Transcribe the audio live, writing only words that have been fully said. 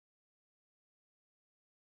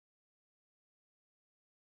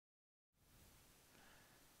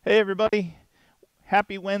Hey everybody,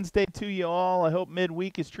 happy Wednesday to you all. I hope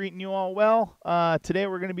midweek is treating you all well. Today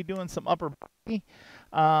we're going to be doing some upper body.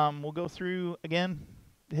 We'll go through again,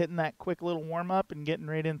 hitting that quick little warm up and getting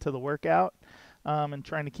right into the workout, and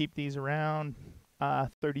trying to keep these around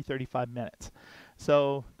 30-35 minutes.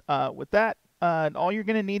 So with that, all you're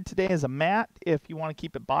going to need today is a mat if you want to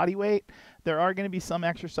keep it body weight. There are going to be some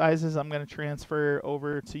exercises I'm going to transfer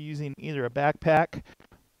over to using either a backpack,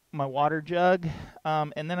 my water jug,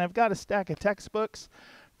 and then I've got a stack of textbooks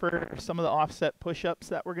for some of the offset push-ups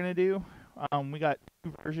that we're going to do. We got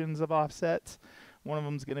two versions of offsets. One of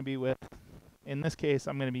them is going to be with, in this case,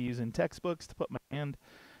 I'm going to be using textbooks to put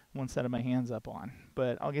one set of my hands up on.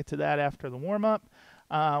 But I'll get to that after the warm-up.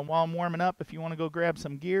 While I'm warming up, if you want to go grab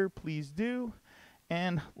some gear, please do.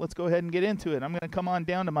 And let's go ahead and get into it. I'm going to come on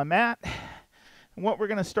down to my mat. And what we're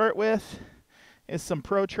going to start with is some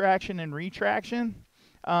protraction and retraction.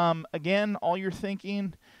 Again, all you're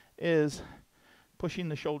thinking is pushing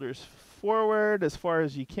the shoulders forward as far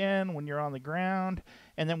as you can when you're on the ground.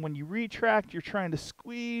 And then when you retract, you're trying to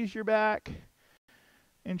squeeze your back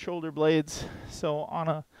and shoulder blades.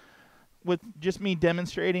 So with just me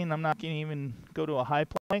demonstrating, I'm not going to even go to a high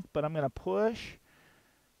plank, but I'm going to push,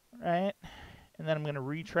 right? And then I'm going to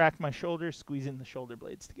retract my shoulders, squeezing the shoulder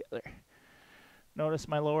blades together. Notice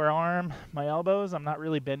my lower arm, my elbows, I'm not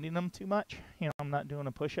really bending them too much. I'm not doing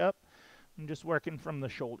a push-up. I'm just working from the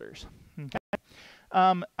shoulders. Okay.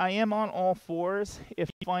 I am on all fours. If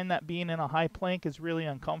you find that being in a high plank is really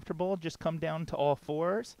uncomfortable, just come down to all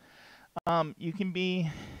fours. You can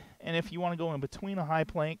be, and if you want to go in between a high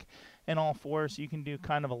plank and all fours, you can do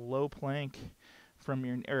kind of a low plank from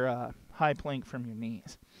or a high plank from your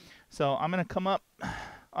knees. So I'm going to come up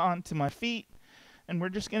onto my feet. And we're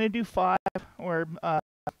just going to do 5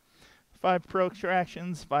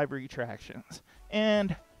 protractions, 5 retractions.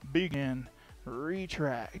 And begin.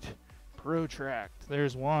 Retract. Protract.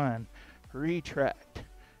 There's 1. Retract.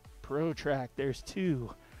 Protract. There's 2.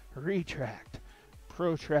 Retract.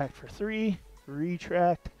 Protract for 3.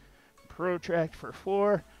 Retract. Protract for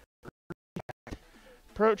 4. Retract.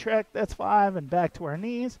 Protract. That's 5. And back to our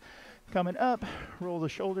knees. Coming up. Roll the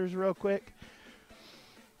shoulders real quick.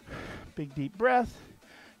 Big deep breath.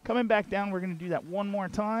 Coming back down, we're going to do that one more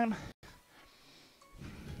time.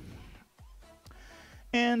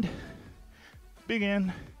 And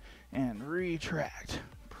begin and retract.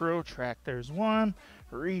 Protract. There's 1.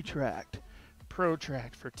 Retract.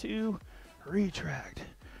 Protract for 2. Retract.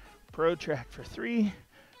 Protract for 3.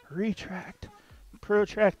 Retract.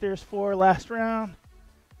 Protract. There's 4. Last round.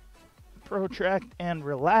 Protract and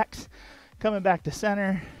relax. Coming back to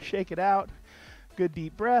center. Shake it out. Good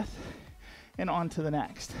deep breath, and on to the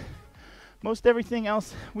next. Most everything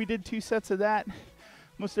else, we did 2 sets of that.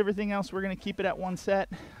 Most everything else, we're going to keep it at 1 set.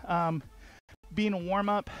 Being a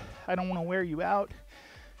warm-up, I don't want to wear you out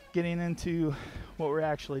getting into what we're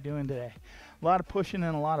actually doing today. A lot of pushing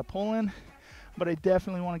and a lot of pulling, but I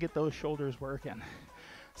definitely want to get those shoulders working.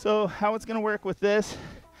 So how it's going to work with this,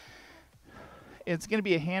 it's going to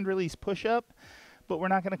be a hand release push-up, but we're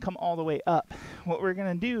not going to come all the way up. What we're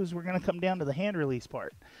going to do is we're going to come down to the hand release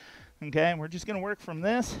part. Okay, and we're just going to work from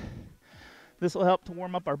this. This will help to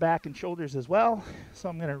warm up our back and shoulders as well. So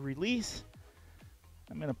I'm going to release.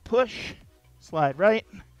 I'm going to push, slide right,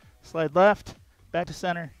 slide left, back to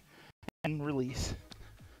center, and release.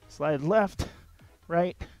 Slide left,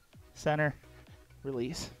 right, center,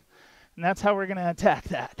 release. And that's how we're going to attack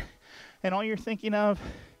that. And all you're thinking of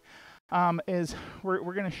is we're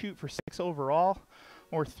going to shoot for 6 overall,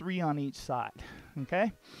 or 3 on each side.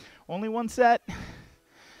 Okay? Only 1 set.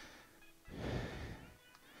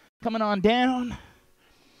 Coming on down.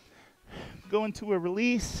 Go into a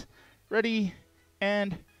release. Ready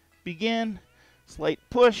and begin. Slight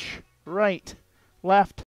push. Right,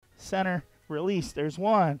 left, center, release. There's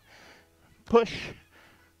 1. Push.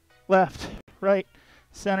 Left, right,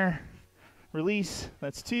 center, release.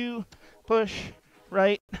 That's 2. Push.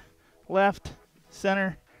 Right, left,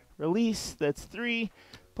 center, release. That's 3.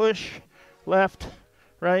 Push, left,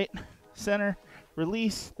 right, center,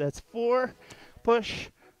 release. That's 4. Push,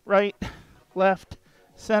 right, left,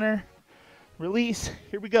 center, release.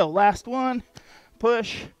 Here we go. Last one.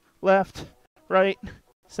 Push, left, right,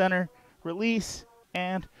 center, release,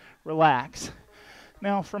 and relax.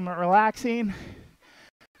 Now from relaxing,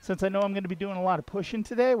 since I know I'm going to be doing a lot of pushing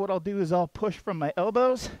today, what I'll do is I'll push from my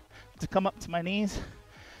elbows to come up to my knees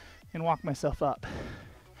and walk myself up.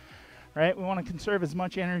 Right? We want to conserve as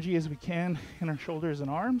much energy as we can in our shoulders and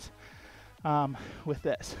arms with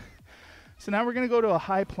this. So now we're going to go to a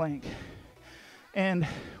high plank. And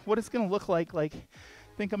what it's going to look like,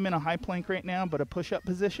 think I'm in a high plank right now, but a push-up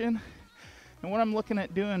position. And what I'm looking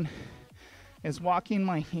at doing is walking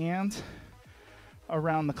my hands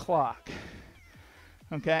around the clock.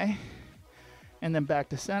 Okay? And then back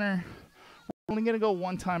to center. We're only going to go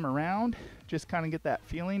one time around, just kind of get that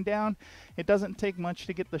feeling down. It doesn't take much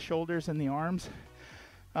to get the shoulders and the arms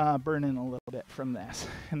burning a little bit from this.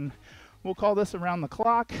 And we'll call this around the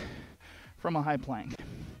clock from a high plank.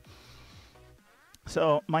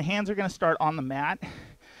 So my hands are going to start on the mat.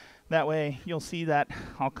 That way you'll see that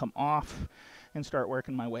I'll come off and start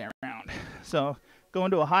working my way around. So go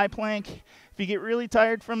into a high plank. If you get really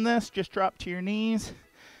tired from this, just drop to your knees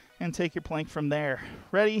and take your plank from there.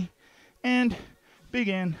 Ready? And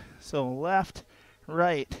begin. So left,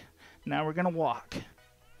 right. Now we're going to walk.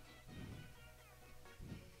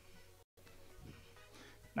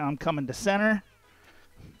 Now I'm coming to center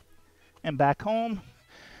and back home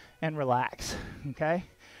and relax. Okay?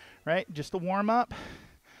 Right? Just a warm up.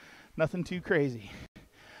 Nothing too crazy.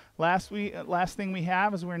 Last thing we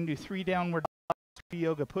have is we're going to do 3 downward dogs, 3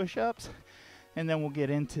 yoga push-ups, and then we'll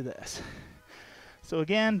get into this. So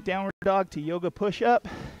again, downward dog to yoga push-up.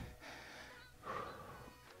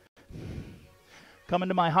 Coming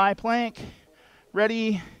to my high plank.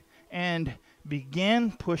 Ready, and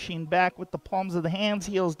begin. Pushing back with the palms of the hands,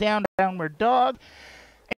 heels down, downward dog.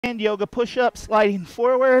 And yoga push-up, sliding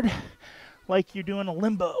forward like you're doing a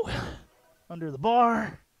limbo. Under the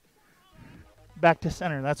bar. Back to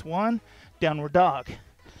center. That's 1. Downward dog.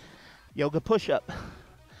 Yoga push-up.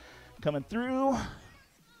 Coming through.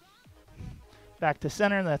 Back to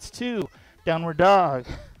center. That's 2. Downward dog.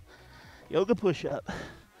 Yoga push-up.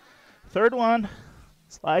 Third one.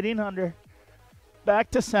 Sliding under. Back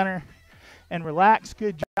to center. And relax.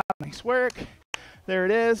 Good job. Nice work. There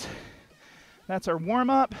it is. That's our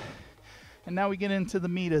warm-up. And now we get into the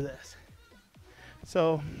meat of this.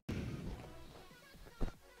 So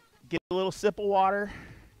get a little sip of water.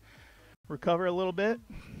 Recover a little bit.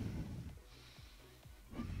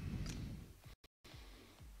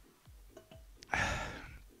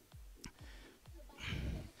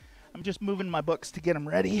 I'm just moving my books to get them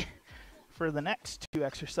ready for the next 2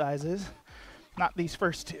 exercises. Not these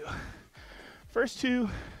first 2. First 2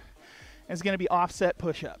 is going to be offset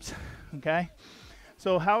push-ups. Okay?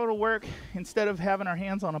 So how it'll work, instead of having our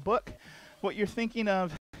hands on a book, what you're thinking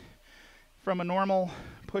of from a normal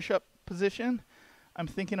push-up position, I'm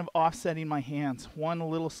thinking of offsetting my hands. One a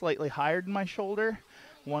little slightly higher than my shoulder,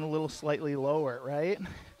 one a little slightly lower, right?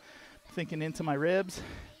 Thinking into my ribs,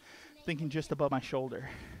 thinking just above my shoulder.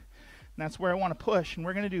 And that's where I want to push. And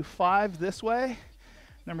we're going to do 5 this way,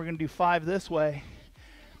 then we're going to do 5 this way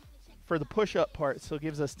for the push-up part. So it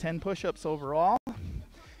gives us 10 push-ups overall.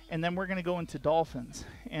 And then we're going to go into dolphins.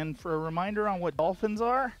 And for a reminder on what dolphins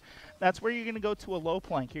are, that's where you're going to go to a low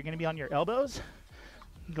plank. You're going to be on your elbows,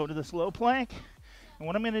 go to this low plank. And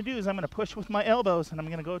what I'm going to do is I'm going to push with my elbows, and I'm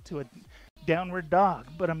going to go to a downward dog.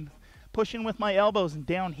 But I'm pushing with my elbows, and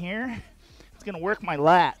down here, it's going to work my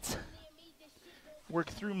lats. Work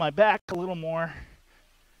through my back a little more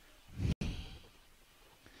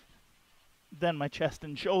than my chest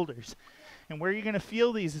and shoulders. And where you're going to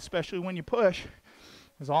feel these, especially when you push,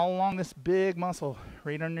 is all along this big muscle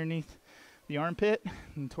right underneath the armpit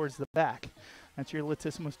and towards the back. That's your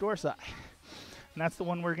latissimus dorsi. And that's the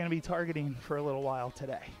one we're going to be targeting for a little while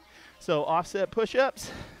today. So offset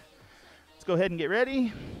push-ups. Let's go ahead and get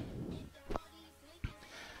ready.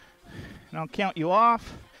 And I'll count you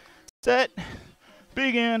off. Set.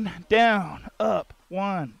 Begin. Down. Up.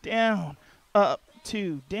 1. Down. Up.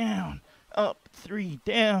 2. Down. Up. 3.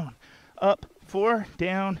 Down. Up. 4.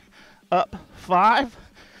 Down. Up. 5.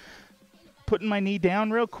 Putting my knee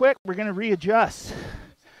down real quick. We're going to readjust.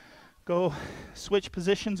 Go switch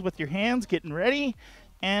positions with your hands. Getting ready.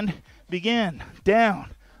 And begin.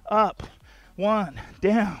 Down. Up. 1.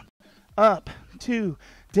 Down. Up. 2.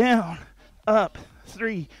 Down. Up.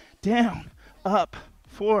 3. Down. Up.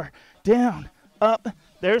 4. Down. Up.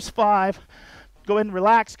 There's 5. Go ahead and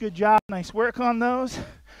relax. Good job. Nice work on those.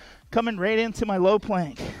 Coming right into my low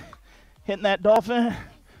plank. Hitting that dolphin.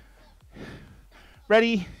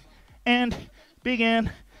 Ready. And begin.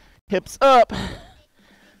 Hips up.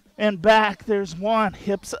 And back. There's 1.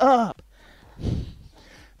 Hips up.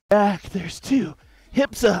 Back. There's 2.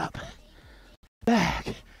 Hips up.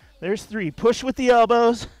 Back. There's 3. Push with the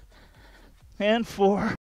elbows. And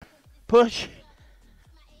 4. Push.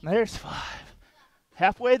 There's 5.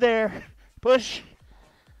 Halfway there. Push.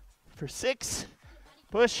 For 6.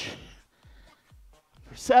 Push.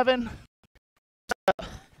 For 7.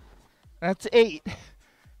 That's 8.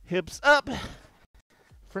 Hips up.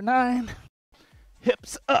 For 9.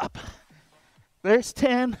 Hips up. There's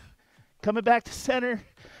 10. Coming back to center.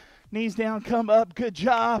 Knees down, come up. Good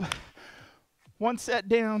job. 1 set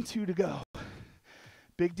down, 2 to go.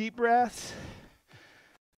 Big deep breaths.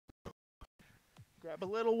 Grab a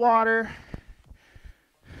little water.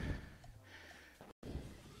 And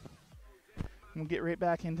we'll get right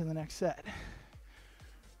back into the next set.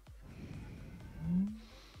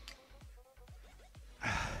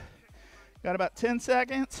 Got about 10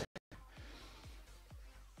 seconds.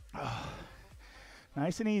 Oh,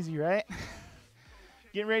 nice and easy, right?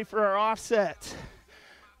 Getting ready for our offsets.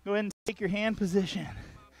 Go ahead and take your hand position.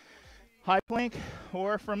 High plank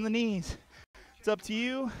or from the knees. It's up to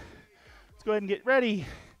you. Let's go ahead and get ready.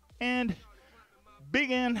 And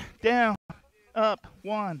begin. Down, up,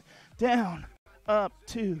 1, down, up,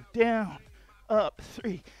 2, down, up,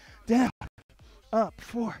 3, down, up,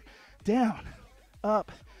 4, down,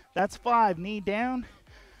 up. That's 5. Knee down.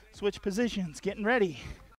 Switch positions. Getting ready.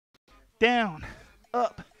 Down,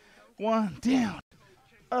 up, 1, down,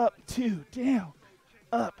 up, 2, down,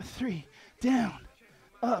 up, 3, down,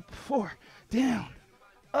 up, 4, down,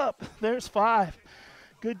 up. There's 5.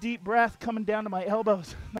 Good deep breath coming down to my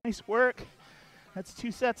elbows. Nice work. That's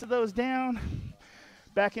 2 sets of those down.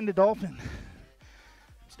 Back into Dolphin.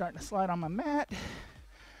 Starting to slide on my mat.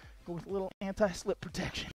 Go with a little anti-slip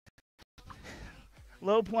protection.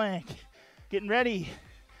 Low plank. Getting ready.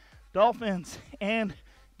 Dolphins. And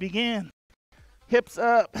begin. Hips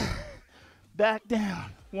up. Back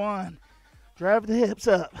down. 1. Drive the hips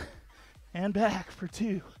up. And back for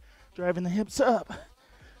 2. Driving the hips up.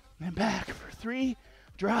 And back for 3.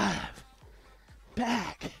 Drive.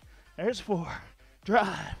 Back. There's 4.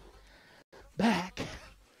 Drive. Back.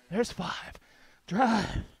 There's 5.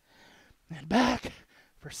 Drive. And back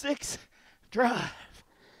for 6. Drive.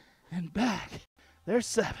 And back. There's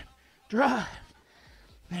 7. Drive.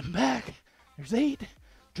 And back. There's 8.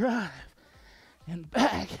 Drive. And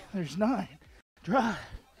back. There's 9. Drive.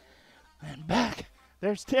 And back.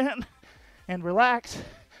 There's 10. And relax.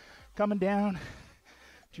 Coming down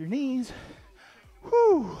to your knees.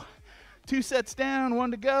 Whew. 2 sets down,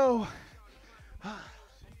 1 to go.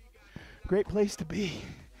 Great place to be.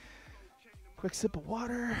 Quick sip of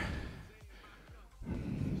water.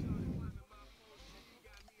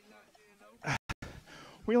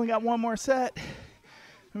 We only got 1 more set.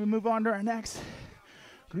 And we move on to our next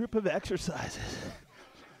group of exercises.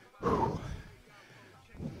 Whew.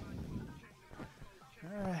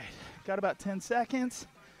 All right, got about 10 seconds.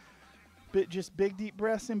 Just big deep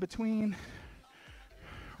breaths in between.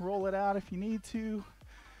 Roll it out if you need to.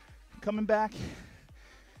 Coming back,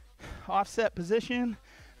 offset position.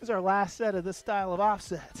 This is our last set of this style of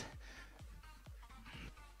offset.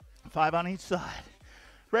 5 on each side.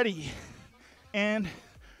 Ready, and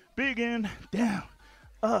begin. Down,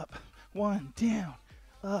 up, 1, down,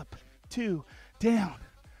 up, 2, down,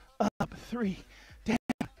 up, 3, down,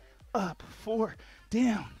 up, 4,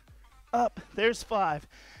 down, up. There's 5.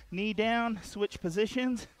 Knee down, switch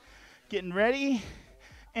positions. Getting ready,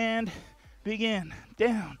 and begin.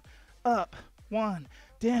 Down, up, 1,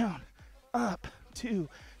 down, up, 2,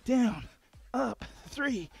 down, up,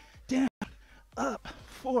 3, down, up,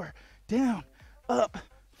 4, down, up,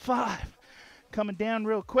 5. Coming down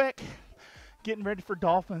real quick. Getting ready for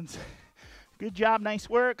Dolphins. Good job, nice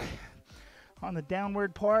work on the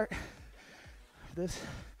downward part of this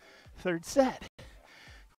 3rd set.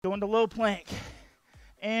 Go into low plank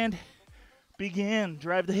and begin.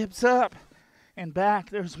 Drive the hips up and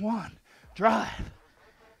back. There's 1. Drive.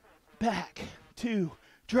 Back. 2.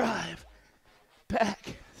 Drive.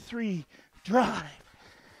 Back. 3. Drive.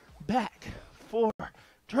 Back. 4.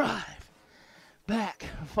 Drive. Back.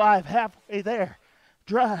 5. Halfway there.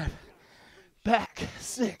 Drive. Back.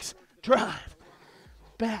 6. Drive.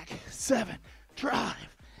 Back. 7. Drive.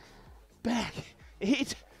 Back.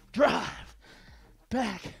 8. Drive.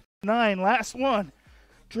 Back. 9. Last one.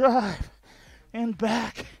 Drive. And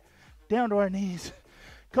back. Down to our knees.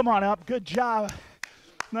 Come on up. Good job.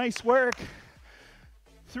 Nice work.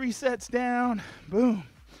 3 sets down. Boom.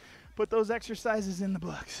 Put those exercises in the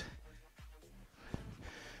books.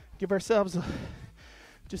 Give ourselves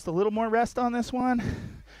just a little more rest on this one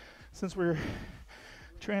since we're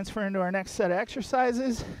transferring to our next set of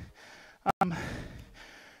exercises.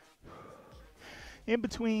 In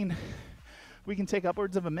between, we can take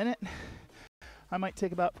upwards of a minute. I might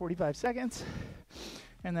take about 45 seconds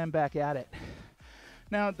and then back at it.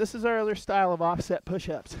 Now, this is our other style of offset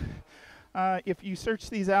push-ups. If you search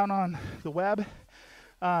these out on the web,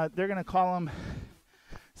 they're going to call them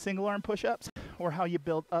single arm push-ups, or how you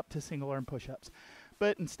build up to single arm push-ups.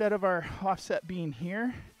 But instead of our offset being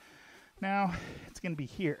here, now it's going to be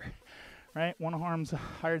here, right? One arm's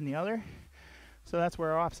higher than the other. So that's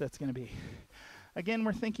where our offset's going to be. Again,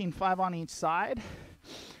 we're thinking 5 on each side.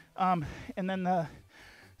 And then the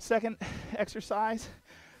second exercise,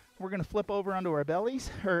 we're going to flip over onto our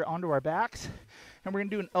bellies, or onto our backs, and we're going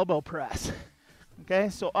to do an elbow press. Okay,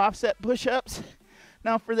 so offset push-ups.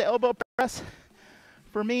 Now for the elbow press,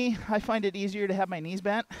 for me, I find it easier to have my knees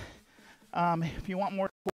bent. If you want more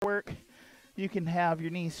work, you can have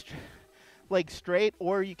your knees legs straight,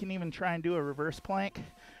 or you can even try and do a reverse plank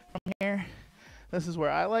from here. This is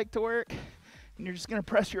where I like to work. And you're just going to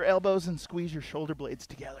press your elbows and squeeze your shoulder blades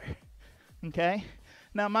together. Okay?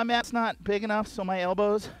 Now my mat's not big enough, so my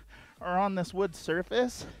elbows are on this wood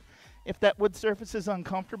surface. If that wood surface is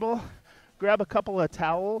uncomfortable, grab a couple of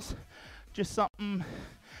towels, just something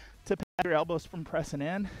to pad your elbows from pressing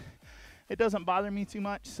in. It doesn't bother me too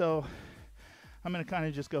much, so I'm going to kind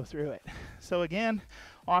of just go through it. So again,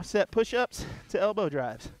 offset push-ups to elbow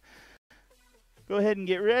drives. Go ahead and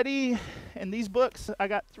get ready. And these books, I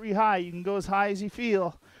got 3 high. You can go as high as you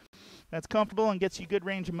feel. That's comfortable and gets you good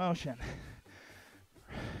range of motion.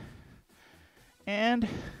 And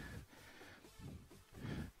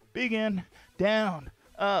begin. Down,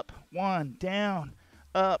 up, 1, down,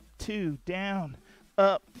 up, 2, down,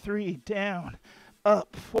 up, 3, down,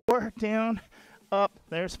 up, 4, down, up.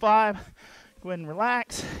 There's 5. Go ahead and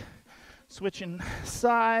relax. Switching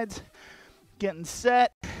sides, getting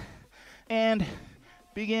set, and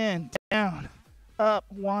begin. Down, up,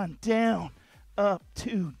 1, down, up,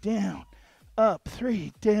 2, down, up,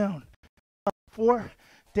 3, down, up, 4,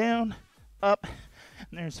 down, up,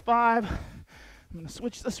 and there's 5. I'm going to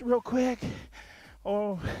switch this real quick.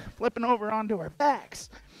 Oh, flipping over onto our backs.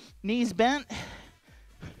 Knees bent,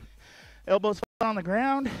 elbows flat on the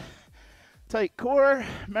ground, tight core.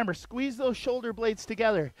 Remember, squeeze those shoulder blades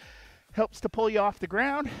together. Helps to pull you off the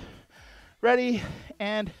ground. Ready,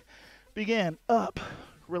 and begin. Up,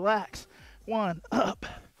 relax. 1, up,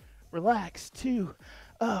 relax. 2,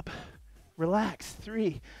 up, relax.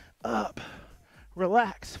 3, up,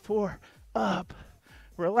 relax. 4, up,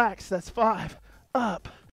 relax. That's 5, up,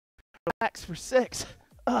 relax for 6,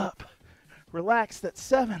 up, relax. That's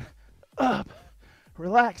 7, up,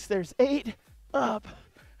 relax. There's 8, up,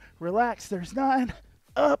 relax. There's 9,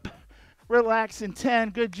 up, relax. In 10.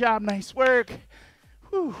 Good job. Nice work.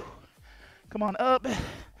 Whew. Come on up.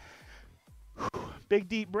 Whew. Big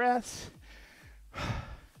deep breaths.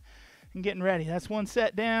 And getting ready. That's 1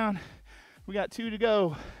 set down. We got 2 to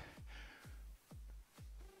go.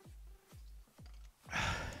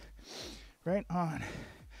 Right on.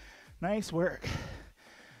 Nice work.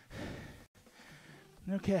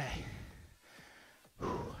 Okay.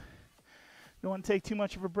 Whew. Don't want to take too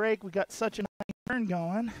much of a break. We got such a nice turn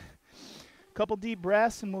going. Couple deep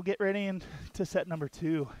breaths, and we'll get ready into set number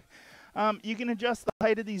 2. You can adjust the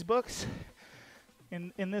height of these books.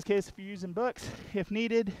 In this case, if you're using books, if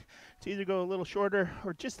needed, to either go a little shorter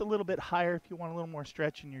or just a little bit higher if you want a little more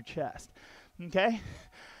stretch in your chest. Okay?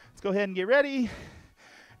 Let's go ahead and get ready.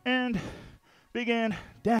 And begin.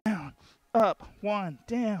 Down, up, 1,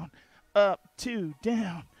 down, up, 2,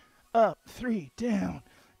 down, up, 3, down,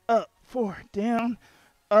 up, 4, down,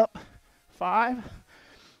 up, 5.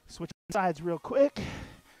 Switch sides real quick.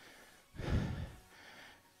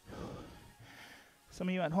 Some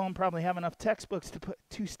of you at home probably have enough textbooks to put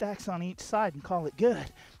 2 stacks on each side and call it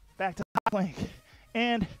good. Back to high plank.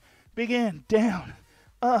 And begin. Down,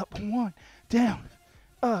 up, 1, down,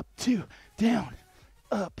 up, 2, down,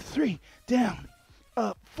 up, 3, down,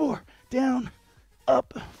 up, 4, down,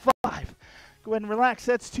 up, 5. Go ahead and relax.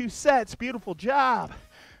 That's 2 sets. Beautiful job.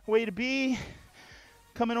 Way to be.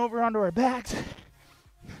 Coming over onto our backs.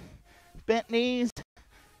 Bent knees.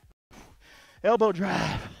 Elbow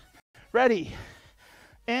drive. Ready.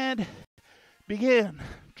 And begin.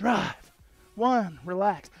 Drive. 1.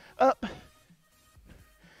 Relax. Up.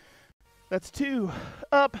 That's 2.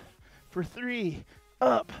 Up for 3.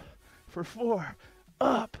 Up for 4.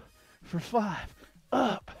 Up for 5.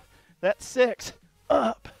 Up. That's 6.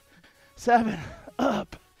 Up. 7.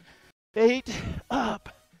 Up. 8. Up.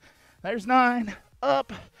 There's 9.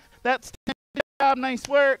 Up. That's 10. Good job. Nice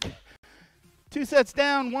work. 2 sets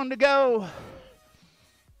down. 1 to go.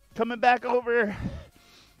 Coming back over.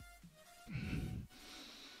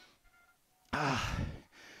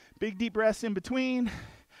 Big deep breaths in between.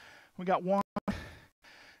 We got 1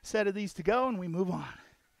 set of these to go, and we move on.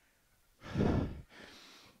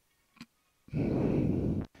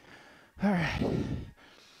 All right.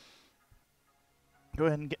 Go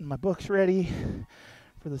ahead and get my books ready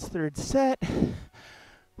for this 3rd set.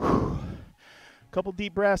 Whew. Couple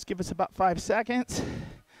deep breaths. Give us about 5 seconds.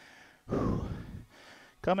 Whew.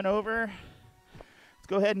 Coming over. Let's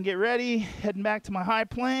go ahead and get ready. Heading back to my high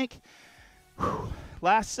plank. Whew.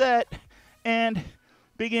 Last set. And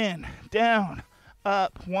begin. Down,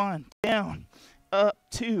 up, 1, down, up,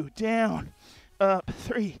 2, down, up,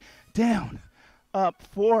 3, down, up,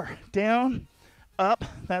 4, down, up,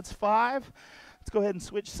 that's 5. Let's go ahead and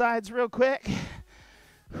switch sides real quick.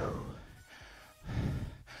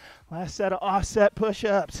 Last set of offset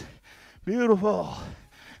push-ups. Beautiful.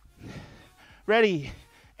 Ready,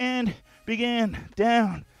 and begin.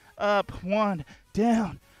 Down, up, 1,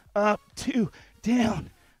 down, up, 2, down,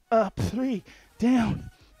 up, 3, down,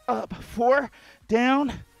 up, 4,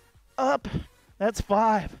 down, up, that's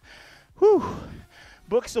 5. Whew.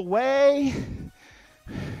 Books away.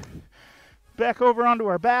 Back over onto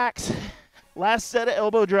our backs. Last set of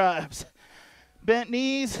elbow drives. Bent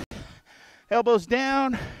knees, elbows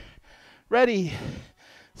down. Ready,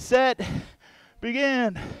 set,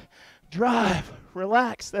 begin. Drive,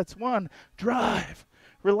 relax, that's 1. Drive,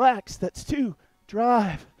 relax, that's 2.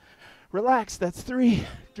 Drive, relax, that's 3.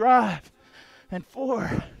 Drive, and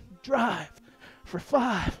 4. Drive, for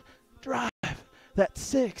 5. Drive, that's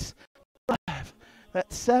 6. Drive,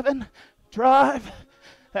 that's 7. Drive,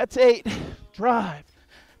 that's 8. Drive,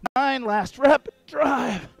 9, last rep,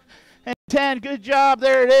 drive, and 10. Good job,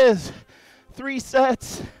 there it is. 3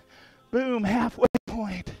 sets, boom, halfway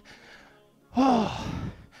point. Oh,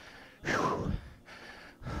 whew.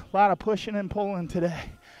 A lot of pushing and pulling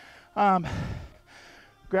today.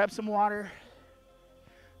 Grab some water.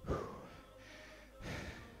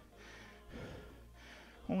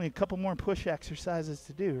 Only a couple more push exercises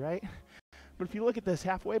to do, right? But if you look at this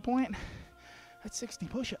halfway point, that's 60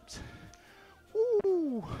 push-ups.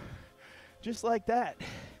 Woo! Just like that.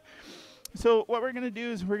 So what we're going to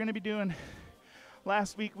do is we're going to be doing,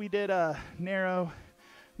 last week we did a narrow,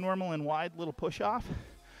 normal, and wide little push-off.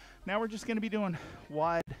 Now we're just going to be doing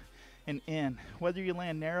wide and in. Whether you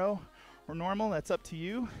land narrow or normal, that's up to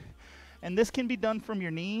you. And this can be done from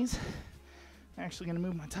your knees. I'm actually going to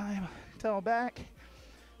move my towel back,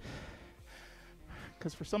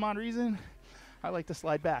 because for some odd reason, I like to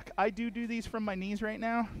slide back. I do these from my knees right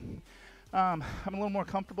now. I'm a little more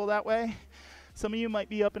comfortable that way. Some of you might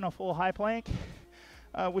be up in a full high plank,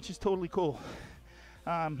 which is totally cool.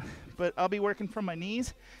 But I'll be working from my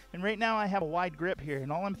knees, and right now I have a wide grip here,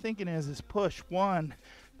 and all I'm thinking is push 1,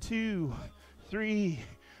 2, 3,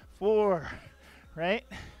 4, right?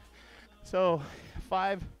 So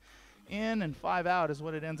 5 in and 5 out is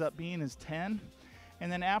what it ends up being, is 10.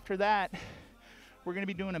 And then after that, we're going to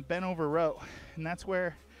be doing a bent over row, and that's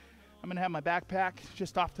where I'm going to have my backpack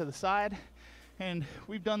just off to the side, and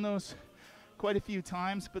we've done those quite a few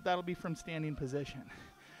times, but that'll be from standing position.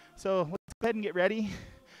 So let's go ahead and get ready,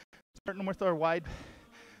 starting with our wide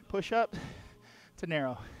push-up to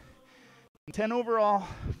narrow. 10 overall,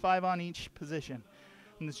 5 on each position,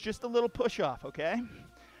 and it's just a little push-off, okay?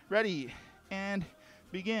 Ready, and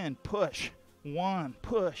begin. Push. 1,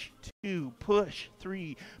 push, 2, push,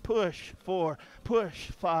 3, push, 4,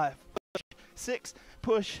 push, 5, push, 6,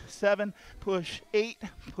 push, 7, push, 8,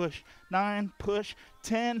 push, 9, push,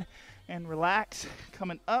 10, and relax.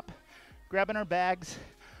 Coming up, grabbing our bags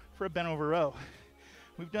for a bent over row.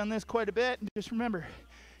 We've done this quite a bit. Just remember,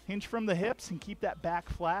 hinge from the hips and keep that back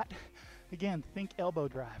flat. Again, think elbow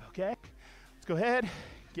drive, okay? Let's go ahead,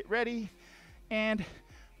 get ready, and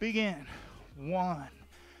begin. 1,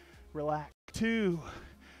 relax. 2,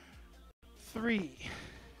 3,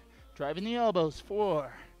 driving the elbows.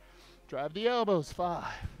 4, drive the elbows. 5,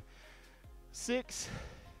 6,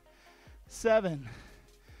 7,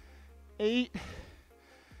 8,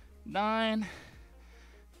 9,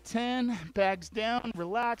 10. Bags down,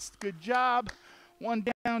 relaxed. Good job. 1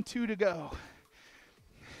 down, 2 to go.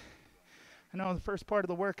 I know the first part of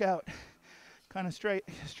the workout kind of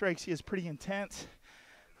strikes you as pretty intense.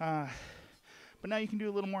 But now you can do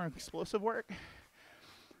a little more explosive work.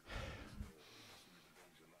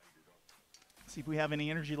 See if we have any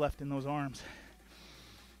energy left in those arms.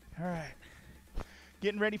 All right.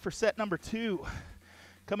 Getting ready for set number 2.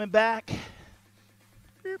 Coming back.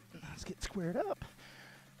 Let's get squared up.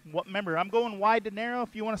 Remember, I'm going wide to narrow.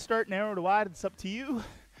 If you want to start narrow to wide, it's up to you.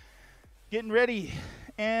 Getting ready,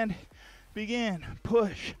 and begin.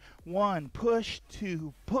 Push. 1, push,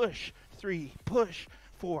 2, push, 3, push,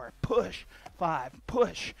 4, push, 5,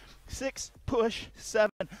 push, 6, push,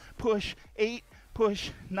 7, push, 8,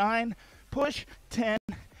 push, 9, push, 10,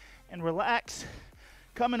 and relax.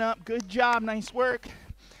 Coming up, good job, nice work.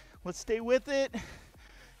 Let's stay with it.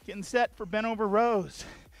 Getting set for bent over rows.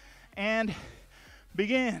 And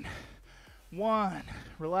begin. 1,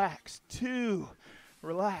 relax. 2,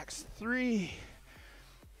 relax. 3,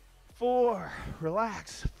 4,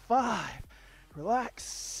 relax. 5, relax.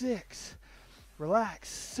 6, relax.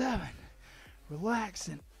 7, relax.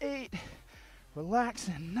 And 8, relax.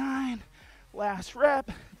 And 9, Last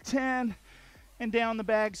rep, 10, and down the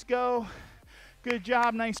bags go. Good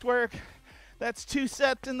job, nice work. That's 2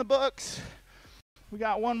 sets in the books. We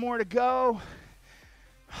got 1 more to go.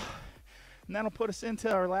 And that'll put us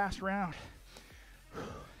into our last round.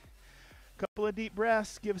 Couple of deep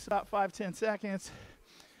breaths, give us about 5-10 seconds,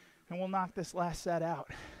 and we'll knock this last set out.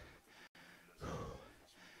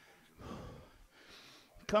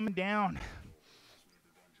 Coming down.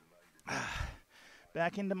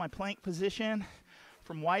 Back into my plank position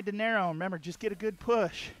from wide to narrow. Remember, just get a good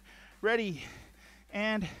push. Ready,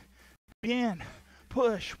 and begin.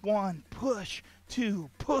 Push 1, push 2,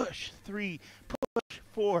 push 3, push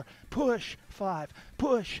 4, push 5,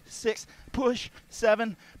 push 6, push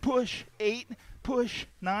 7, push 8, push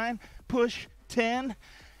 9, push 10,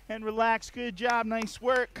 and relax. Good job, nice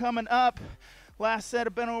work. Coming up, last set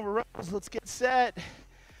of bent over rows. Let's get set.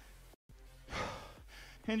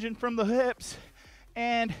 Hinging from the hips,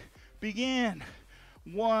 and begin.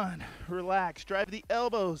 1, relax. Drive the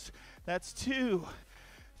elbows. That's 2,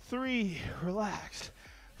 3, relax.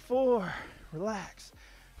 4, relax.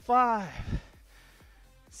 5,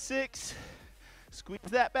 6, squeeze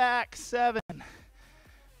that back. 7,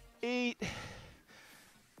 8,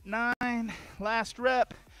 9, last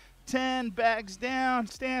rep. 10, bags down,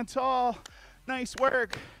 stand tall. Nice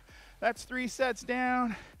work. That's 3 sets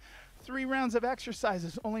down. 3 rounds of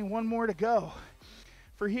exercises, only 1 more to go.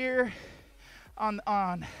 For here,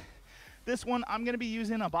 on this one, I'm gonna be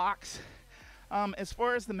using a box. As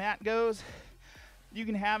far as the mat goes, you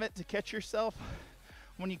can have it to catch yourself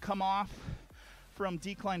when you come off from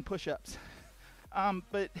decline push-ups.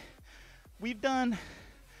 But we've done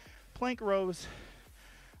plank rows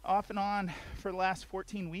off and on for the last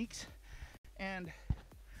 14 weeks, and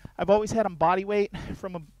I've always had them body weight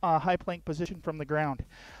from a high plank position from the ground.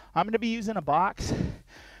 I'm going to be using a box.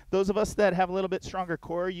 Those of us that have a little bit stronger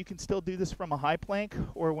core, you can still do this from a high plank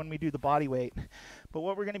or when we do the body weight. But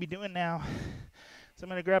what we're going to be doing now is I'm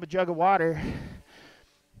going to grab a jug of water,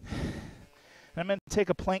 and I'm going to take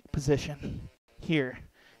a plank position here,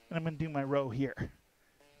 and I'm going to do my row here.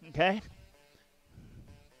 Okay?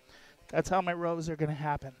 That's how my rows are going to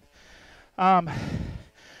happen.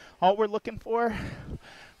 All we're looking for,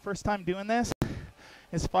 first time doing this,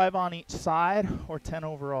 is 5 on each side or 10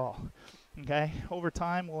 overall. Okay? Over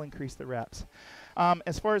time, we'll increase the reps.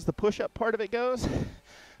 As far as the push-up part of it goes,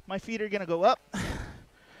 my feet are going to go up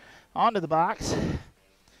onto the box, and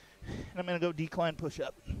I'm going to go decline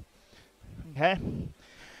push-up. Okay?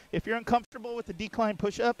 If you're uncomfortable with the decline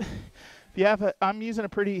push-up, if you have I'm using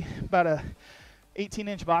about a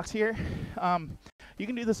 18-inch box here. You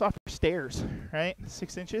can do this off your stairs, right?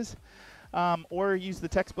 6 inches. Or use the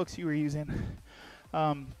textbooks you were using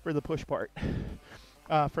for the push part,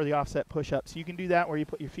 for the offset push-ups. You can do that where you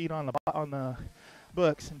put your feet on the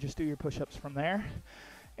books and just do your push-ups from there.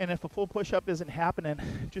 And if a full push-up isn't happening,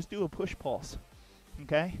 just do a push pulse.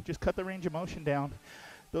 Okay? Just cut the range of motion down.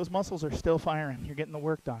 Those muscles are still firing. You're getting the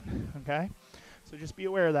work done. Okay? So just be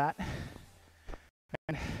aware of that.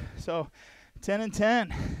 And so 10 and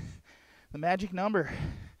 10, the magic number.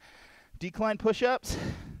 Decline push-ups.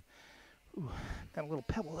 Ooh, got a little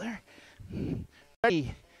pebble there.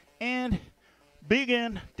 Ready, and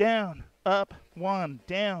begin. Down, up, 1,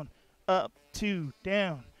 down, up, 2,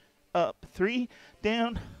 down, up, 3,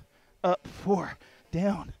 down, up, 4,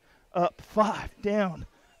 down, up, 5, down,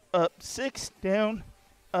 up, 6, down,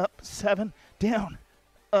 up, 7, down,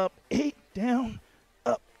 up, 8, down,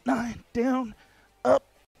 up, 9, down, up,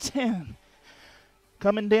 10.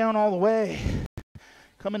 Coming down all the way.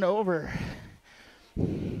 Coming over.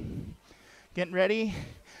 Getting ready.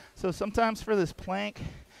 So sometimes for this plank,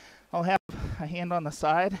 I'll have a hand on the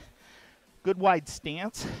side. Good wide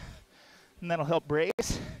stance. And that'll help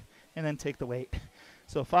brace. And then take the weight.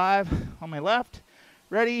 So 5 on my left.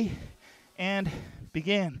 Ready. And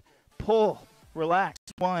begin. Pull. Relax.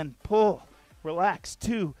 1. Pull. Relax.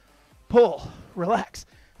 2. Pull. Relax.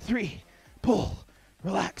 3. Pull.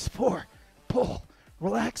 Relax. 4. Pull.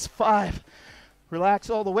 Relax. 5. Relax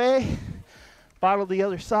all the way. Bottle the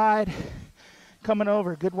other side. Coming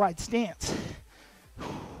over. Good wide stance.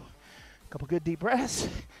 Couple good deep breaths.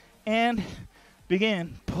 And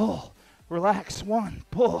begin. Pull. Relax. 1.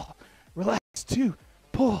 Pull. Relax. 2.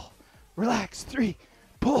 Pull. Relax. 3.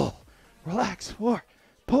 Pull. Relax. 4.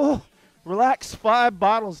 Pull. Relax. 5.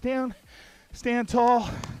 Bottles down. Stand tall.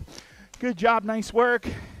 Good job. Nice work.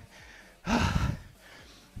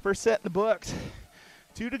 First set in the books.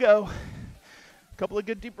 2 to go. Couple of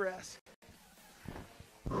good deep breaths.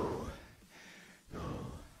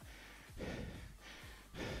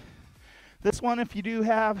 This one, if you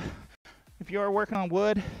are working on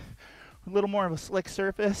wood, a little more of a slick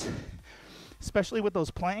surface, especially with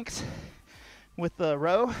those planks, with the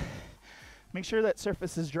row. Make sure that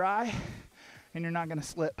surface is dry and you're not gonna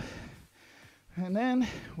slip. And then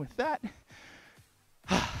with that,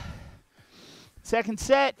 second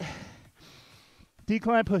set,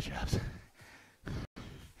 decline push-ups.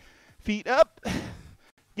 Feet up,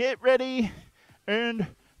 get ready, and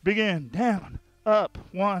begin. Down, up,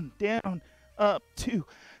 1, down, up, 2,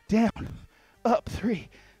 down, up, 3,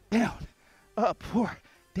 down, up, 4,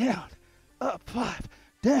 down, up, 5,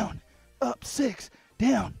 down, up, 6,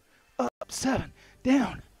 down, up, 7,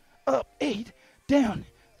 down, up, 8, down,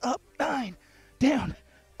 up, 9, down,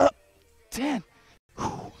 up, 10.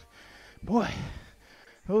 Whew. Boy,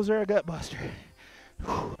 those are a gut buster.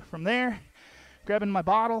 Whew. From there, grabbing my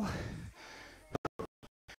bottle,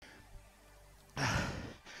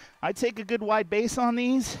 I take a good wide base on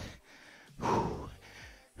these.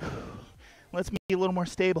 Lets me be a little more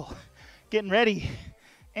stable. Getting ready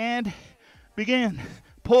and begin.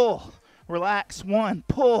 Pull, relax, 1,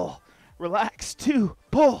 pull, relax, 2,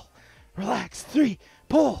 pull, relax, 3,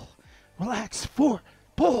 pull, relax, 4,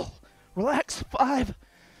 pull, relax, 5.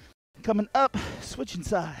 Coming up, switching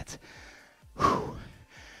sides. Whew.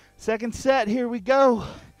 Second set, here we go.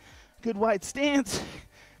 Good wide stance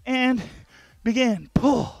and begin.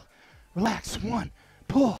 Pull, relax, 1,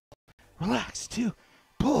 pull, relax, 2,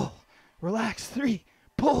 pull, relax, 3,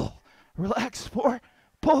 pull, relax, 4,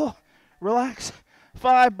 pull, relax,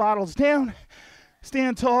 5. Bottles down,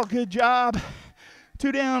 stand tall, good job.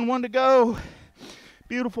 2 down, 1 to go.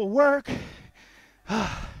 Beautiful work.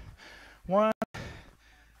 1.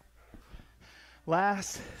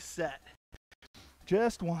 Last set.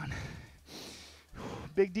 Just 1.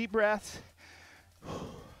 Big deep breaths.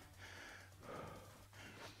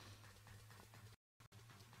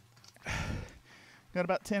 Got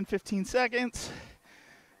about 10-15 seconds.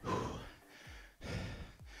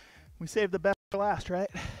 We saved the best for last, right?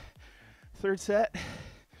 Third set.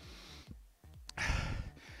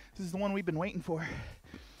 This is the one we've been waiting for.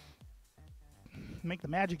 Make the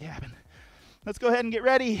magic happen. Let's go ahead and get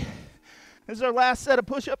ready. This is our last set of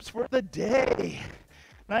push-ups for the day.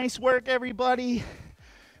 Nice work, everybody.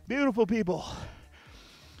 Beautiful people.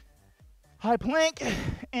 High plank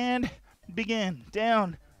and begin.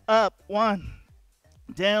 Down, up, 1.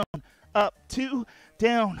 Down, up, 2.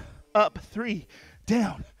 Down, up, 3.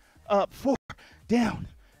 Down, up, 4. Down,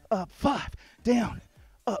 up, 5. Down,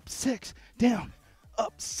 up, 6. Down,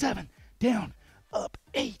 up, 7. Down, up,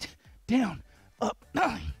 8. Down, up,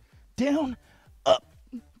 9. Down, up,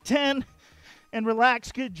 10. And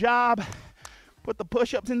relax, good job. Put the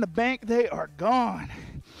push-ups in the bank, they are gone.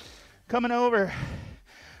 Coming over,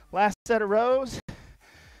 last set of rows.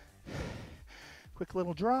 Quick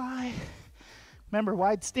little dry. Remember,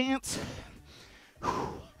 wide stance.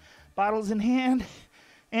 Bottles in hand.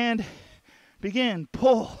 And begin.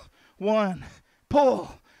 Pull, 1,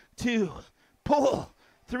 pull, 2, pull,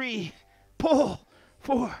 3, pull,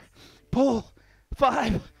 4, pull,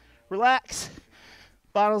 5. Relax.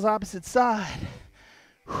 Bottles opposite side.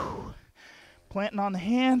 Planting on the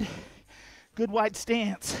hand. Good wide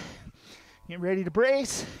stance. Get ready to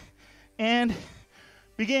brace. And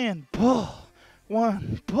begin. Pull.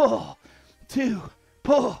 1, pull. 2,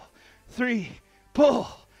 pull. 3, pull.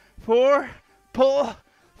 4, pull.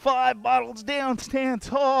 5, bottles down. Stand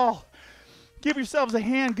tall. Give yourselves a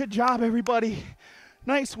hand. Good job, everybody.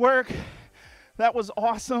 Nice work. That was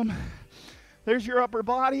awesome. There's your upper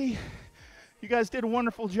body. You guys did a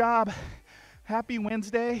wonderful job. Happy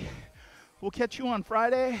Wednesday. We'll catch you on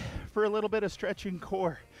Friday for a little bit of stretching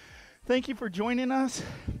core. Thank you for joining us.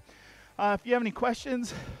 If you have any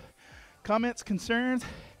questions, comments, concerns,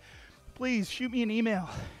 please shoot me an email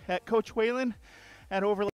at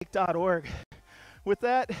coachwhalen@overlake.org. With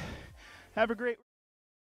that, have a great